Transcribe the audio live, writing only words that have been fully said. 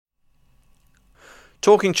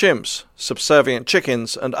Talking Chimps, Subservient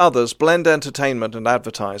Chickens, and others blend entertainment and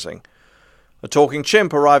advertising. A talking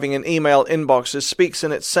chimp arriving in email inboxes speaks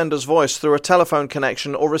in its sender's voice through a telephone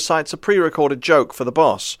connection or recites a pre-recorded joke for the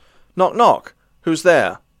boss. Knock knock. Who's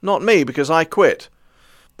there? Not me, because I quit.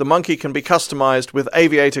 The monkey can be customized with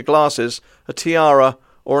aviator glasses, a tiara,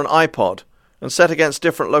 or an iPod, and set against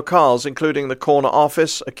different locales, including the corner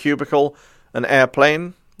office, a cubicle, an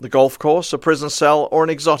airplane, the golf course, a prison cell, or an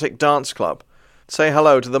exotic dance club. Say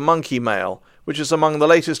hello to the Monkey Mail, which is among the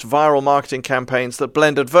latest viral marketing campaigns that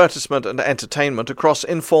blend advertisement and entertainment across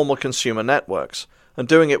informal consumer networks, and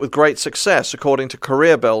doing it with great success, according to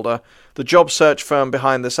CareerBuilder, the job search firm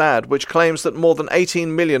behind this ad, which claims that more than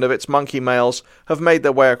 18 million of its monkey mails have made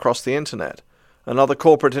their way across the internet. Another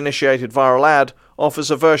corporate-initiated viral ad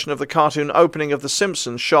offers a version of the cartoon opening of The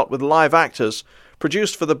Simpsons shot with live actors,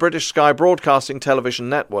 produced for the British Sky Broadcasting Television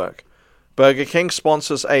Network. Burger King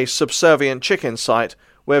sponsors a subservient chicken site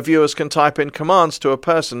where viewers can type in commands to a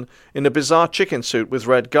person in a bizarre chicken suit with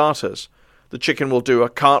red garters. The chicken will do a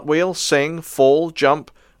cartwheel, sing, fall,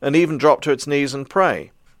 jump, and even drop to its knees and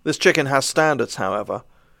pray. This chicken has standards, however.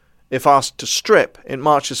 If asked to strip, it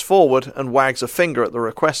marches forward and wags a finger at the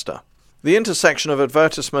requester. The intersection of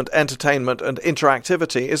advertisement, entertainment, and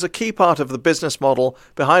interactivity is a key part of the business model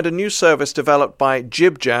behind a new service developed by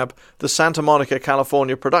JibJab, the Santa Monica,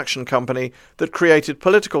 California production company that created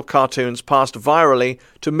political cartoons passed virally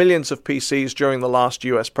to millions of PCs during the last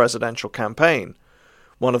US presidential campaign.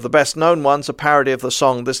 One of the best-known ones, a parody of the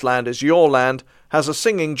song This Land Is Your Land, has a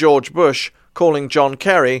singing George Bush calling John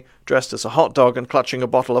Kerry, dressed as a hot dog and clutching a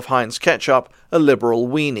bottle of Heinz ketchup, a liberal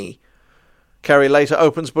weenie. Kerry later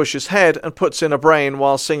opens Bush's head and puts in a brain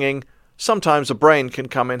while singing, "Sometimes a brain can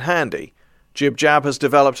come in handy." JibJab has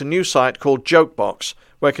developed a new site called Jokebox,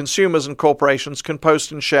 where consumers and corporations can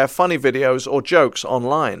post and share funny videos or jokes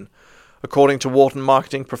online. According to Wharton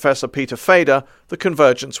marketing professor Peter Fader, the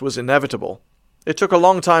convergence was inevitable. It took a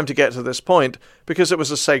long time to get to this point because it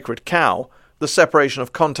was a sacred cow, the separation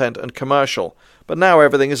of content and commercial, but now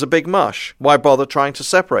everything is a big mush. Why bother trying to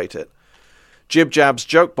separate it? JibJab's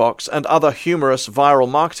Jokebox and other humorous viral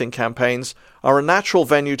marketing campaigns are a natural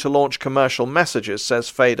venue to launch commercial messages, says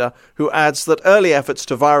Fader, who adds that early efforts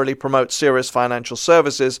to virally promote serious financial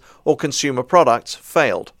services or consumer products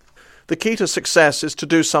failed. The key to success is to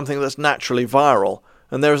do something that's naturally viral,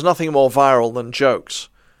 and there is nothing more viral than jokes.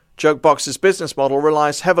 Jokebox's business model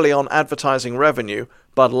relies heavily on advertising revenue.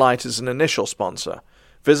 Bud Light is an initial sponsor.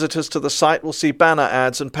 Visitors to the site will see banner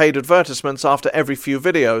ads and paid advertisements after every few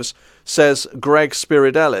videos, says Greg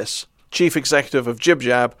Spiridelis, chief executive of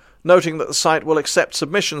JibJab, noting that the site will accept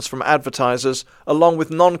submissions from advertisers along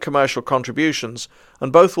with non-commercial contributions,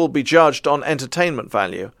 and both will be judged on entertainment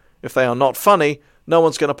value. If they are not funny, no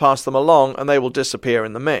one's going to pass them along and they will disappear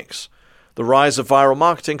in the mix. The rise of viral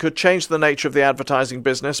marketing could change the nature of the advertising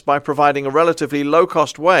business by providing a relatively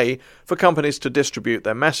low-cost way for companies to distribute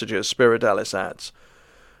their messages, Spiridelis adds.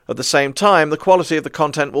 At the same time, the quality of the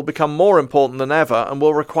content will become more important than ever and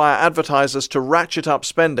will require advertisers to ratchet up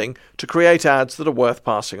spending to create ads that are worth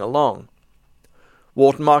passing along.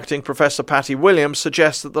 Wharton marketing professor Patty Williams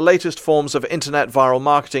suggests that the latest forms of internet viral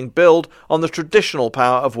marketing build on the traditional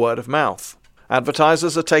power of word of mouth.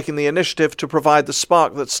 Advertisers are taking the initiative to provide the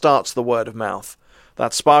spark that starts the word of mouth.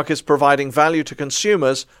 That spark is providing value to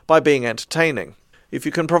consumers by being entertaining. If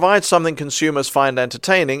you can provide something consumers find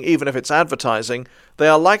entertaining, even if it's advertising, they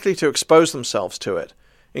are likely to expose themselves to it.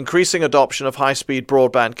 Increasing adoption of high-speed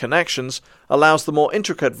broadband connections allows the more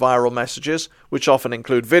intricate viral messages, which often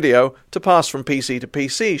include video, to pass from PC to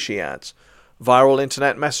PC, she adds. Viral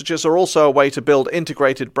internet messages are also a way to build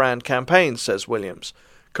integrated brand campaigns, says Williams.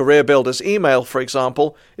 CareerBuilder's email, for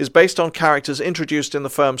example, is based on characters introduced in the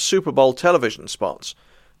firm's Super Bowl television spots.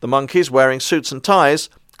 The monkeys, wearing suits and ties,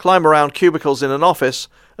 climb around cubicles in an office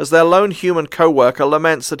as their lone human co-worker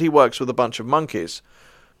laments that he works with a bunch of monkeys.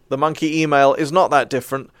 The monkey email is not that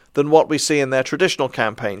different than what we see in their traditional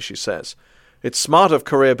campaign, she says. It's smart of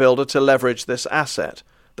CareerBuilder to leverage this asset.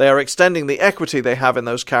 They are extending the equity they have in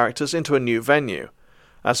those characters into a new venue.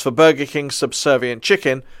 As for Burger King's Subservient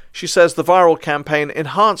Chicken, she says the viral campaign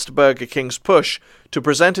enhanced Burger King's push to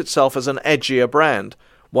present itself as an edgier brand,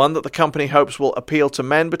 one that the company hopes will appeal to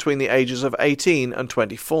men between the ages of 18 and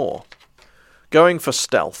 24. Going for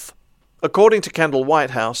stealth. According to Kendall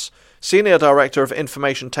Whitehouse, Senior Director of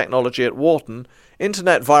Information Technology at Wharton,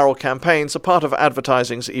 internet viral campaigns are part of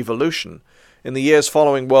advertising's evolution. In the years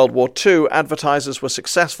following World War II, advertisers were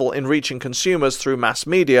successful in reaching consumers through mass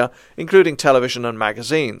media, including television and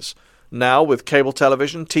magazines. Now, with cable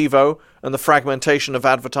television, TiVo, and the fragmentation of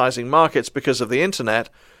advertising markets because of the internet,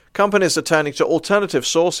 companies are turning to alternative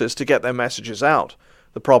sources to get their messages out.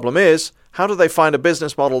 The problem is, how do they find a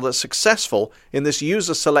business model that's successful in this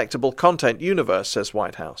user-selectable content universe, says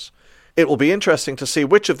Whitehouse. It will be interesting to see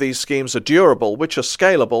which of these schemes are durable, which are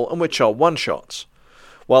scalable, and which are one-shots.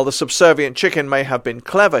 While the subservient chicken may have been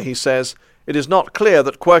clever, he says, it is not clear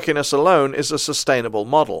that quirkiness alone is a sustainable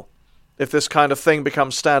model. If this kind of thing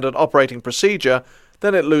becomes standard operating procedure,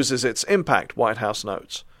 then it loses its impact, Whitehouse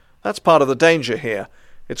notes. That's part of the danger here.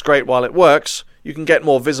 It's great while it works, you can get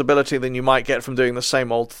more visibility than you might get from doing the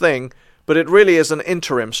same old thing, but it really is an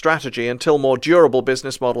interim strategy until more durable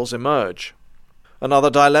business models emerge.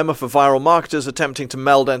 Another dilemma for viral marketers attempting to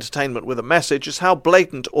meld entertainment with a message is how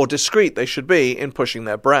blatant or discreet they should be in pushing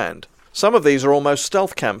their brand. Some of these are almost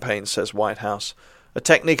stealth campaigns, says Whitehouse. A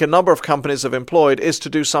technique a number of companies have employed is to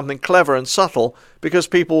do something clever and subtle because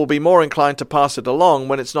people will be more inclined to pass it along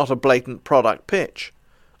when it's not a blatant product pitch.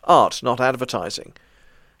 Art, not advertising.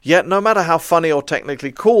 Yet, no matter how funny or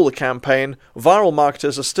technically cool the campaign, viral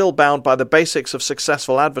marketers are still bound by the basics of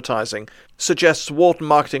successful advertising, suggests Wharton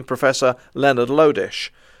marketing professor Leonard Lodish.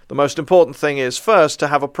 The most important thing is, first, to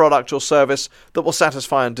have a product or service that will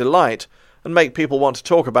satisfy and delight, and make people want to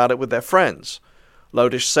talk about it with their friends.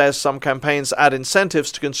 Lodish says some campaigns add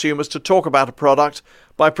incentives to consumers to talk about a product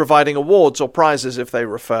by providing awards or prizes if they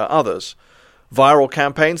refer others. Viral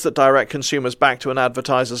campaigns that direct consumers back to an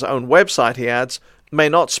advertiser's own website, he adds, may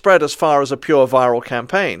not spread as far as a pure viral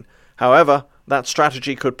campaign. However, that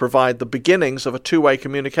strategy could provide the beginnings of a two-way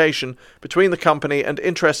communication between the company and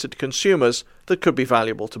interested consumers that could be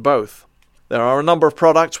valuable to both. There are a number of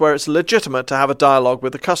products where it's legitimate to have a dialogue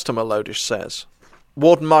with the customer, Lodish says.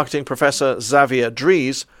 Wharton marketing professor Xavier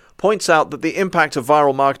Dries points out that the impact of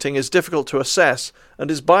viral marketing is difficult to assess and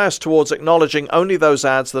is biased towards acknowledging only those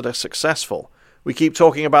ads that are successful. We keep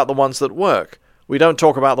talking about the ones that work. We don't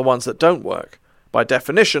talk about the ones that don't work. By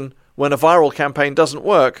definition, when a viral campaign doesn't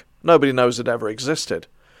work, nobody knows it ever existed.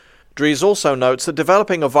 Dries also notes that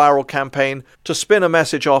developing a viral campaign to spin a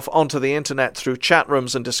message off onto the internet through chat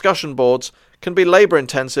rooms and discussion boards can be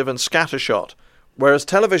labor-intensive and scattershot, whereas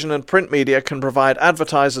television and print media can provide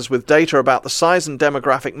advertisers with data about the size and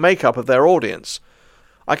demographic makeup of their audience.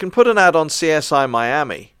 I can put an ad on CSI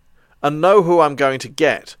Miami and know who I'm going to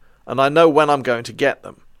get, and I know when I'm going to get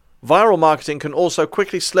them. Viral marketing can also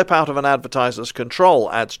quickly slip out of an advertiser's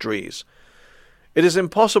control, adds Dries. It is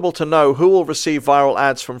impossible to know who will receive viral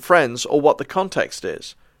ads from friends or what the context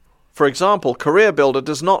is. For example, Career Builder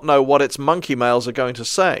does not know what its monkey mails are going to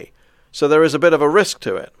say, so there is a bit of a risk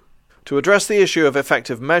to it. To address the issue of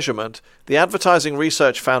effective measurement, the Advertising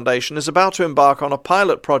Research Foundation is about to embark on a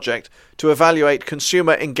pilot project to evaluate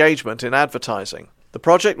consumer engagement in advertising. The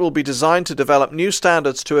project will be designed to develop new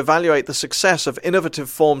standards to evaluate the success of innovative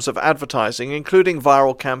forms of advertising, including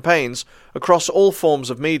viral campaigns, across all forms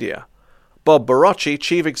of media. Bob Barocci,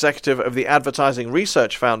 Chief Executive of the Advertising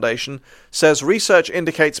Research Foundation, says research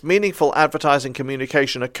indicates meaningful advertising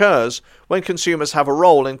communication occurs when consumers have a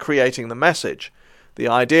role in creating the message. The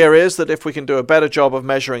idea is that if we can do a better job of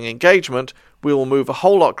measuring engagement, we will move a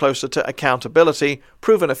whole lot closer to accountability,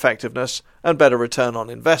 proven effectiveness, and better return on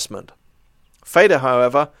investment. Fader,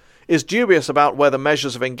 however, is dubious about whether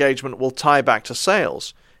measures of engagement will tie back to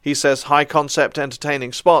sales. He says high-concept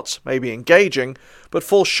entertaining spots may be engaging, but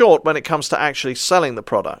fall short when it comes to actually selling the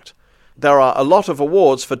product. There are a lot of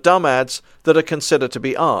awards for dumb ads that are considered to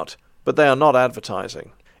be art, but they are not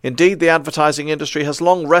advertising. Indeed, the advertising industry has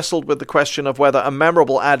long wrestled with the question of whether a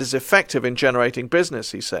memorable ad is effective in generating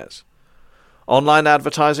business, he says. Online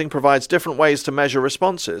advertising provides different ways to measure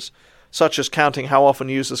responses, such as counting how often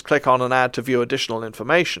users click on an ad to view additional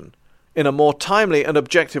information, in a more timely and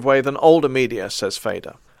objective way than older media, says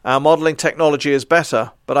Fader. Our modelling technology is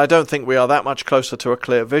better, but I don't think we are that much closer to a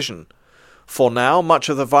clear vision. For now, much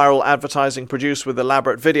of the viral advertising produced with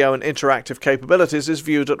elaborate video and interactive capabilities is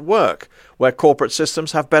viewed at work, where corporate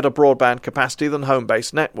systems have better broadband capacity than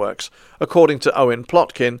home-based networks, according to Owen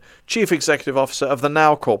Plotkin, Chief Executive Officer of the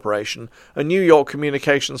Now Corporation, a New York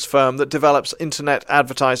communications firm that develops internet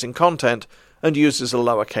advertising content and uses a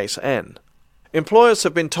lowercase n. Employers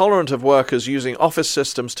have been tolerant of workers using office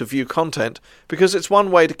systems to view content because it's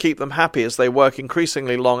one way to keep them happy as they work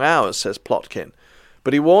increasingly long hours, says Plotkin.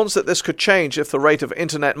 But he warns that this could change if the rate of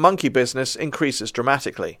internet monkey business increases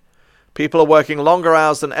dramatically. People are working longer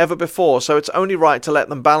hours than ever before, so it's only right to let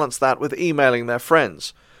them balance that with emailing their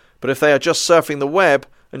friends. But if they are just surfing the web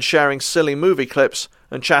and sharing silly movie clips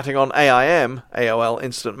and chatting on AIM, AOL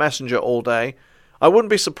Instant Messenger, all day, I wouldn't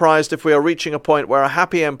be surprised if we are reaching a point where a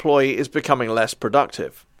happy employee is becoming less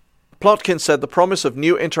productive. Plotkin said the promise of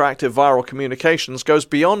new interactive viral communications goes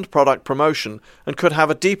beyond product promotion and could have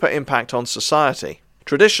a deeper impact on society.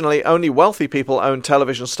 Traditionally, only wealthy people owned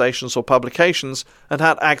television stations or publications and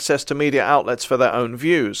had access to media outlets for their own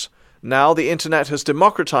views. Now the internet has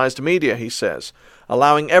democratized media, he says,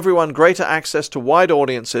 allowing everyone greater access to wide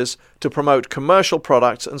audiences to promote commercial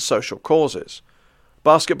products and social causes.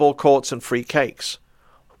 Basketball courts and free cakes.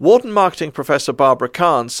 Wharton marketing professor Barbara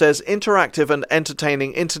Kahn says interactive and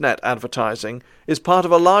entertaining internet advertising is part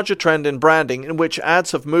of a larger trend in branding in which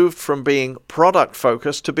ads have moved from being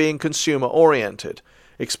product-focused to being consumer-oriented.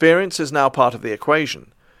 Experience is now part of the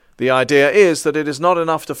equation. The idea is that it is not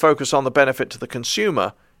enough to focus on the benefit to the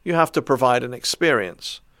consumer, you have to provide an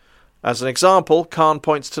experience. As an example, Kahn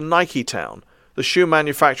points to Nike Town, the shoe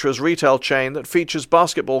manufacturer's retail chain that features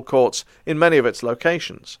basketball courts in many of its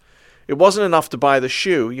locations. It wasn't enough to buy the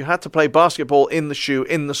shoe, you had to play basketball in the shoe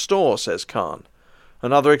in the store, says Kahn.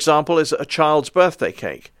 Another example is a child's birthday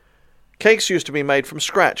cake. Cakes used to be made from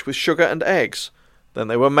scratch with sugar and eggs. Then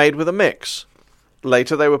they were made with a mix.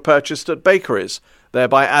 Later they were purchased at bakeries,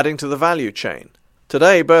 thereby adding to the value chain.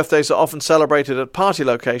 Today, birthdays are often celebrated at party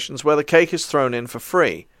locations where the cake is thrown in for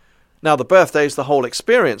free. Now the birthday is the whole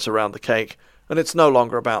experience around the cake, and it's no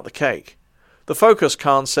longer about the cake. The focus,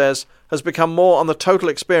 Kahn says, has become more on the total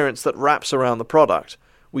experience that wraps around the product.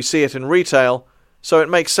 We see it in retail, so it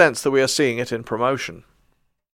makes sense that we are seeing it in promotion.